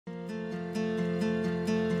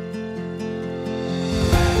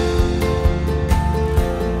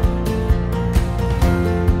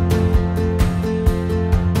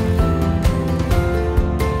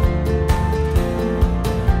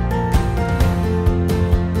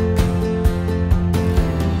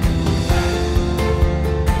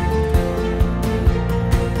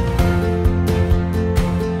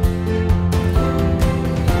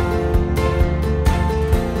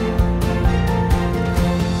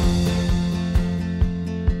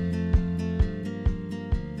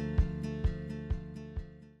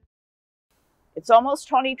It's almost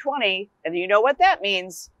 2020, and you know what that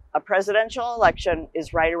means. A presidential election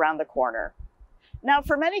is right around the corner. Now,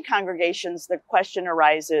 for many congregations, the question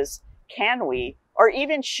arises, can we, or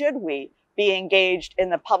even should we, be engaged in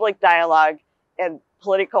the public dialogue and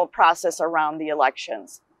political process around the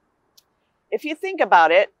elections? If you think about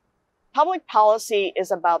it, public policy is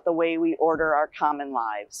about the way we order our common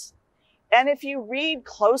lives. And if you read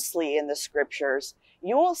closely in the scriptures,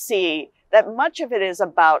 you will see that much of it is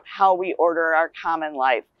about how we order our common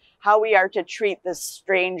life, how we are to treat the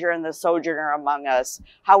stranger and the sojourner among us,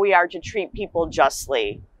 how we are to treat people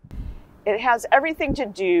justly. It has everything to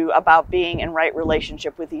do about being in right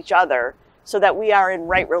relationship with each other so that we are in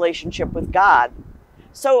right relationship with God.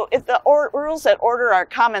 So if the rules that order our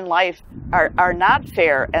common life are not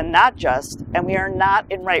fair and not just, and we are not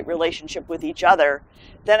in right relationship with each other,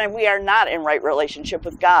 then we are not in right relationship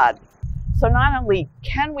with God. So not only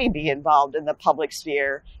can we be involved in the public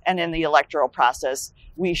sphere and in the electoral process,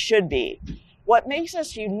 we should be. What makes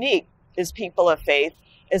us unique as people of faith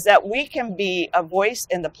is that we can be a voice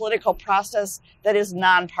in the political process that is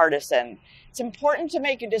nonpartisan. It's important to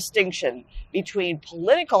make a distinction between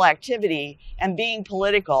political activity and being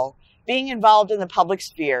political, being involved in the public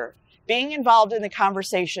sphere, being involved in the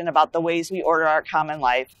conversation about the ways we order our common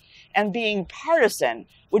life, and being partisan,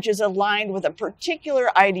 which is aligned with a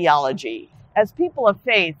particular ideology. As people of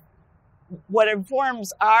faith, what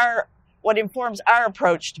informs our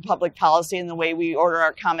approach to public policy and the way we order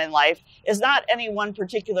our common life is not any one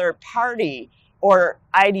particular party or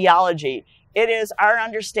ideology. It is our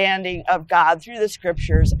understanding of God through the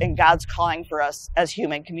scriptures and God's calling for us as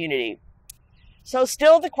human community. So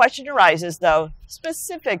still the question arises, though,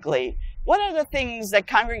 specifically, what are the things that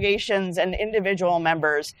congregations and individual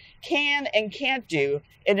members can and can't do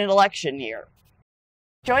in an election year?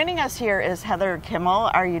 Joining us here is Heather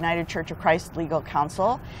Kimmel, our United Church of Christ legal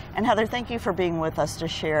counsel. And Heather, thank you for being with us to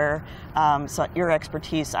share your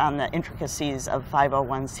expertise on the intricacies of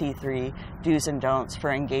 501c3 do's and don'ts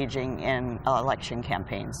for engaging in election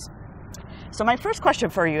campaigns. So my first question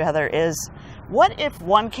for you, Heather, is what if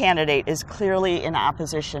one candidate is clearly in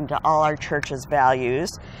opposition to all our church's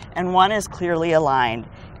values and one is clearly aligned?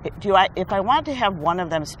 If I want to have one of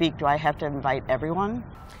them speak, do I have to invite everyone?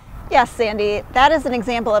 Yes, Sandy, that is an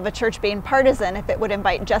example of a church being partisan if it would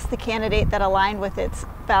invite just the candidate that aligned with its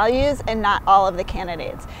values and not all of the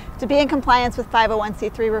candidates. To be in compliance with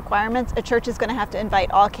 501c3 requirements, a church is going to have to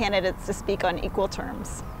invite all candidates to speak on equal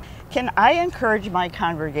terms. Can I encourage my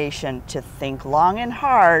congregation to think long and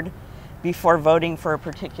hard before voting for a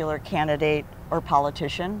particular candidate or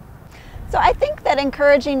politician? So I think that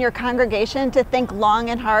encouraging your congregation to think long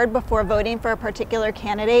and hard before voting for a particular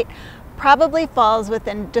candidate probably falls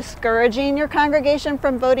within discouraging your congregation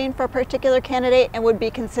from voting for a particular candidate and would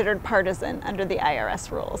be considered partisan under the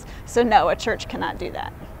IRS rules. So no, a church cannot do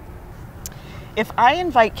that. If I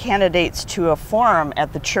invite candidates to a forum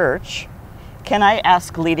at the church, can I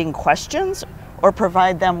ask leading questions or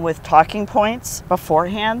provide them with talking points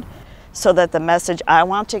beforehand so that the message I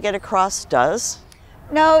want to get across does?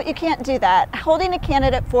 No, you can't do that. Holding a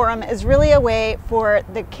candidate forum is really a way for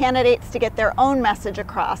the candidates to get their own message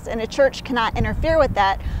across, and a church cannot interfere with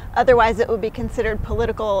that. Otherwise, it would be considered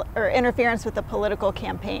political or interference with a political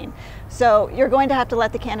campaign. So you're going to have to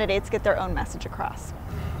let the candidates get their own message across.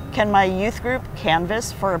 Can my youth group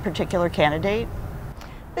canvass for a particular candidate?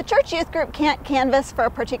 The church youth group can't canvass for a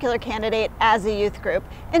particular candidate as a youth group.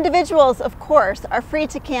 Individuals, of course, are free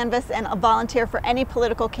to canvass and volunteer for any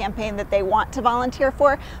political campaign that they want to volunteer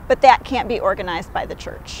for, but that can't be organized by the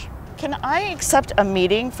church. Can I accept a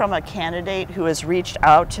meeting from a candidate who has reached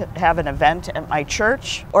out to have an event at my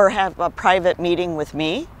church or have a private meeting with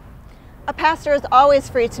me? A pastor is always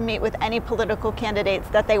free to meet with any political candidates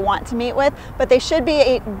that they want to meet with, but they should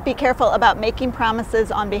be careful about making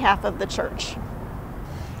promises on behalf of the church.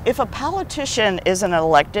 If a politician is an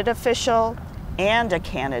elected official and a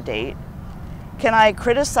candidate, can I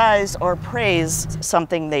criticize or praise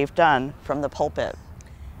something they've done from the pulpit?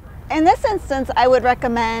 In this instance, I would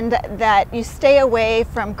recommend that you stay away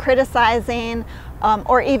from criticizing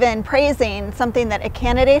or even praising something that a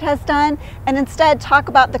candidate has done, and instead talk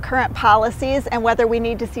about the current policies and whether we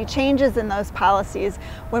need to see changes in those policies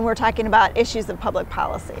when we're talking about issues of public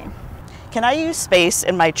policy. Can I use space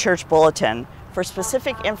in my church bulletin for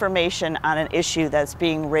specific information on an issue that's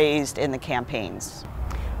being raised in the campaigns?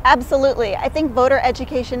 Absolutely. I think voter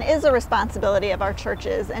education is a responsibility of our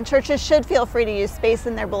churches, and churches should feel free to use space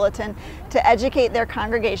in their bulletin to educate their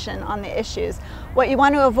congregation on the issues. What you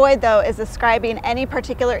want to avoid, though, is ascribing any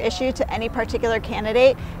particular issue to any particular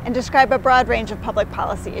candidate, and describe a broad range of public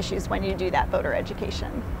policy issues when you do that voter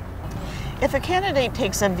education. If a candidate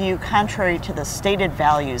takes a view contrary to the stated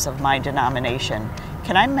values of my denomination,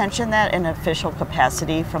 can I mention that in official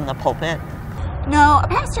capacity from the pulpit? No, a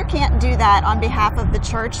pastor can't do that on behalf of the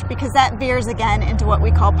church because that veers again into what we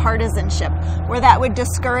call partisanship, where that would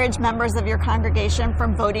discourage members of your congregation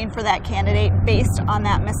from voting for that candidate based on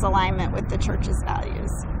that misalignment with the church's values.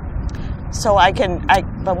 So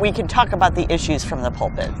but we can talk about the issues from the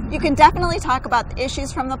pulpit. You can definitely talk about the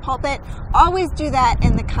issues from the pulpit. Always do that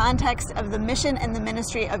in the context of the mission and the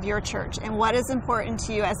ministry of your church and what is important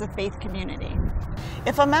to you as a faith community.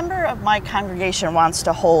 If a member of my congregation wants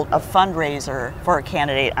to hold a fundraiser for a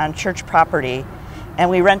candidate on church property and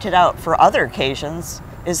we rent it out for other occasions,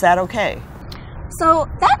 is that okay? So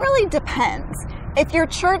that really depends. If your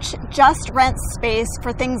church just rents space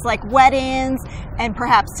for things like weddings and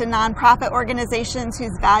perhaps to nonprofit organizations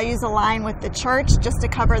whose values align with the church just to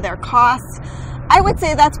cover their costs, I would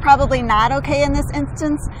say that's probably not okay in this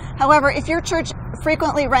instance. However, if your church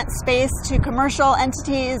frequently rents space to commercial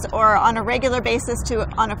entities or on a regular basis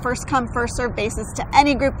on a first come, first served basis to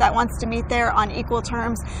any group that wants to meet there on equal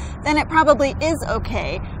terms, then it probably is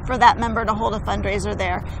okay for that member to hold a fundraiser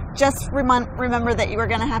there. Just remember that you are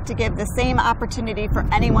going to have to give the same opportunity for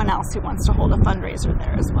anyone else who wants to hold a fundraiser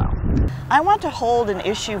there as well. I want to hold an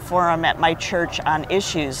issue forum at my church on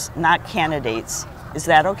issues, not candidates. Is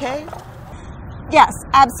that okay? Yes,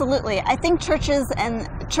 absolutely. I think churches and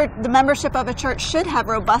the membership of a church should have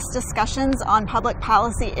robust discussions on public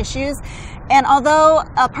policy issues. And although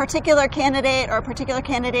a particular candidate or a particular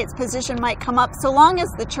candidate's position might come up, so long as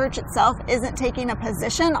the church itself isn't taking a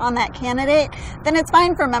position on that candidate, then it's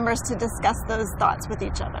fine for members to discuss those thoughts with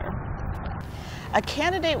each other. A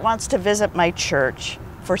candidate wants to visit my church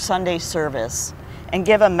for Sunday service and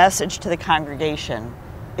give a message to the congregation.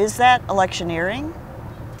 Is that electioneering?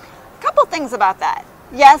 Couple things about that.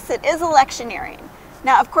 Yes, it is electioneering.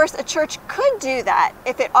 Now, of course, a church could do that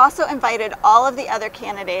if it also invited all of the other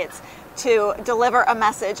candidates to deliver a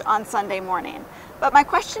message on Sunday morning. But my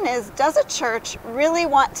question is, does a church really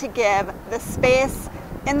want to give the space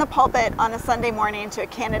in the pulpit on a Sunday morning to a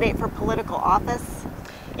candidate for political office?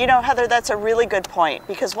 You know, Heather, that's a really good point,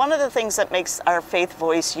 because one of the things that makes our faith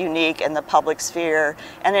voice unique in the public sphere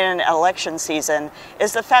and in an election season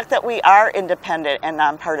is the fact that we are independent and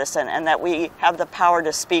nonpartisan, and that we have the power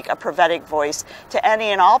to speak a prophetic voice to any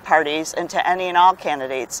and all parties and to any and all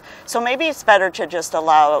candidates. So maybe it's better to just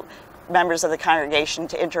allow members of the congregation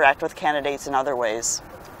to interact with candidates in other ways.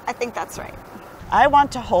 I think that's right. I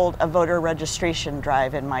want to hold a voter registration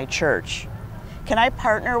drive in my church. Can I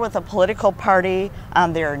partner with a political party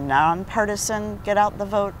on their nonpartisan get out the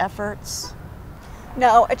vote efforts?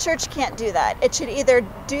 No, a church can't do that. It should either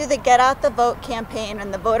do the get out the vote campaign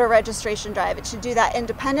and the voter registration drive. It should do that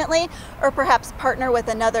independently, or perhaps partner with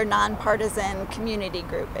another nonpartisan community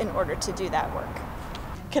group in order to do that work.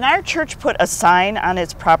 Can our church put a sign on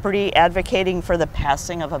its property advocating for the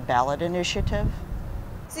passing of a ballot initiative?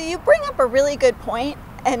 So you bring up a really good point,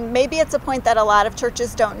 and maybe it's a point that a lot of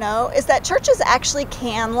churches don't know, is that churches actually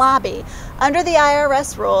can lobby. Under the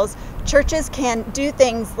IRS rules, churches can do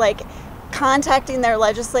things like contacting their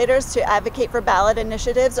legislators to advocate for ballot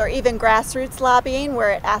initiatives, or even grassroots lobbying,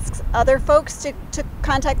 where it asks other folks to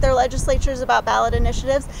contact their legislatures about ballot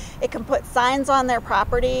initiatives. It can put signs on their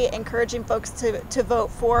property encouraging folks to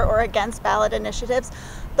vote for or against ballot initiatives.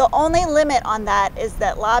 The only limit on that is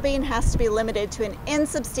that lobbying has to be limited to an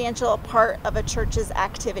insubstantial part of a church's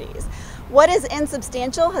activities. What is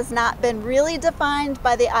insubstantial has not been really defined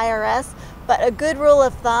by the IRS, but a good rule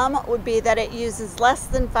of thumb would be that it uses less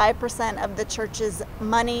than 5% of the church's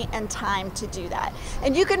money and time to do that.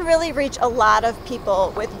 And you can really reach a lot of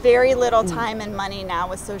people with very little time and money now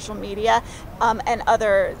with social media and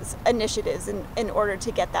other initiatives in order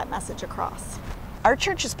to get that message across. Our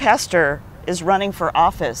church's pastor is running for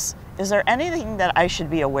office. Is there anything that I should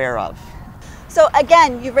be aware of? So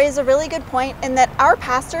again, you raise a really good point in that our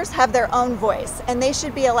pastors have their own voice, and they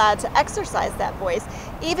should be allowed to exercise that voice,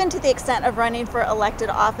 even to the extent of running for elected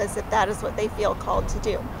office if that is what they feel called to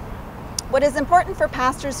do. What is important for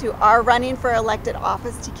pastors who are running for elected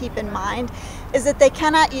office to keep in mind is that they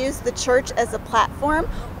cannot use the church as a platform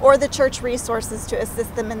or the church resources to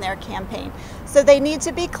assist them in their campaign. So they need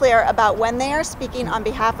to be clear about when they are speaking on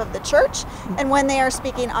behalf of the church and when they are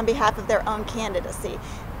speaking on behalf of their own candidacy.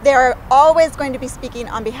 They are always going to be speaking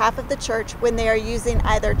on behalf of the church when they are using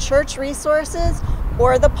either church resources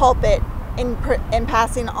or the pulpit in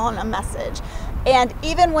passing on a message. And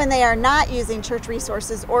even when they are not using church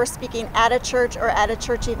resources or speaking at a church or at a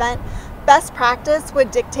church event, best practice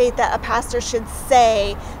would dictate that a pastor should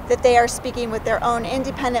say that they are speaking with their own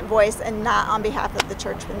independent voice and not on behalf of the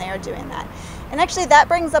church when they are doing that. And actually that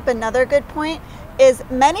brings up another good point, is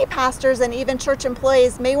many pastors and even church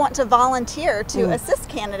employees may want to volunteer to assist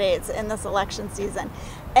candidates in this election season.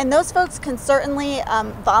 And those folks can certainly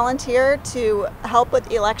volunteer to help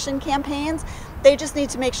with election campaigns. They just need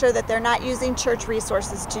to make sure that they're not using church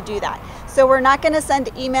resources to do that. So we're not going to send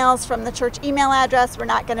emails from the church email address, we're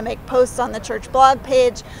not going to make posts on the church blog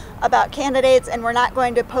page about candidates, and we're not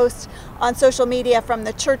going to post on social media from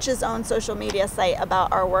the church's own social media site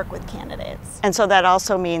about our work with candidates. And so that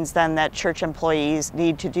also means then that church employees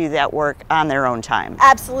need to do that work on their own time.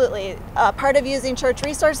 Absolutely. Part of using church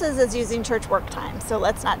resources is using church work time, so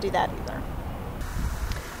let's not do that either.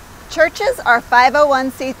 Churches are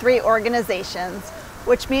 501c3 organizations,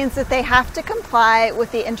 which means that they have to comply with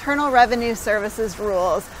the Internal Revenue Service's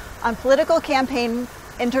rules on political campaign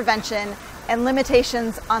intervention and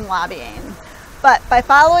limitations on lobbying. But by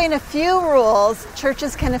following a few rules,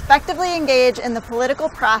 churches can effectively engage in the political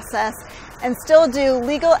process and still do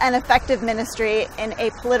legal and effective ministry in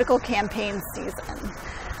a political campaign season.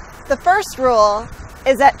 The first rule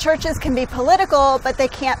is that churches can be political, but they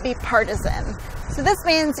can't be partisan. So this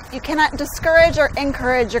means you cannot discourage or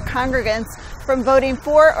encourage your congregants from voting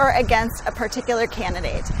for or against a particular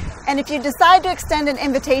candidate. And if you decide to extend an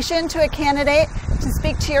invitation to a candidate to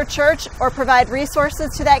speak to your church or provide resources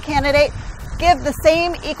to that candidate, give the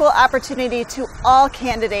same equal opportunity to all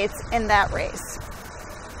candidates in that race.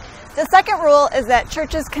 The second rule is that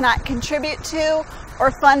churches cannot contribute to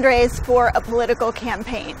or fundraise for a political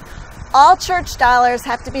campaign. All church dollars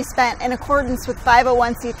have to be spent in accordance with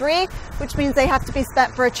 501c3, which means they have to be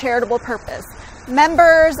spent for a charitable purpose.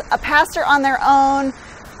 Members, a pastor on their own,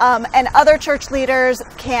 and other church leaders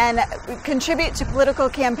can contribute to political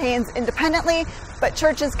campaigns independently, but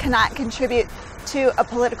churches cannot contribute to a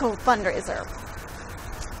political fundraiser.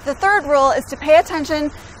 The third rule is to pay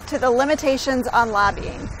attention to the limitations on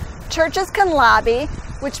lobbying. Churches can lobby,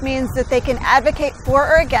 which means that they can advocate for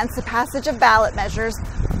or against the passage of ballot measures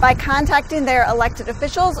by contacting their elected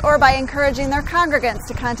officials or by encouraging their congregants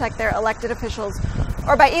to contact their elected officials,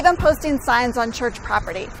 or by even posting signs on church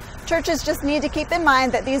property. Churches just need to keep in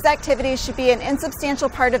mind that these activities should be an insubstantial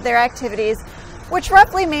part of their activities, which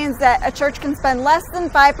roughly means that a church can spend less than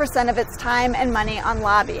 5% of its time and money on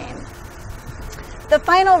lobbying. The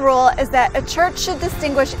final rule is that a church should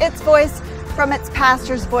distinguish its voice from its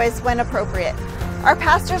pastor's voice when appropriate. Our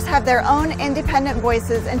pastors have their own independent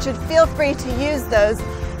voices and should feel free to use those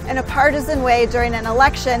in a partisan way during an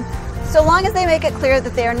election, so long as they make it clear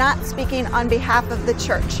that they are not speaking on behalf of the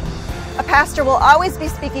church. A pastor will always be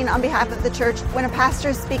speaking on behalf of the church when a pastor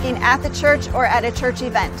is speaking at the church or at a church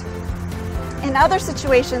event. In other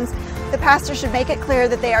situations, the pastor should make it clear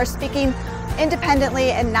that they are speaking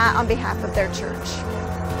independently and not on behalf of their church.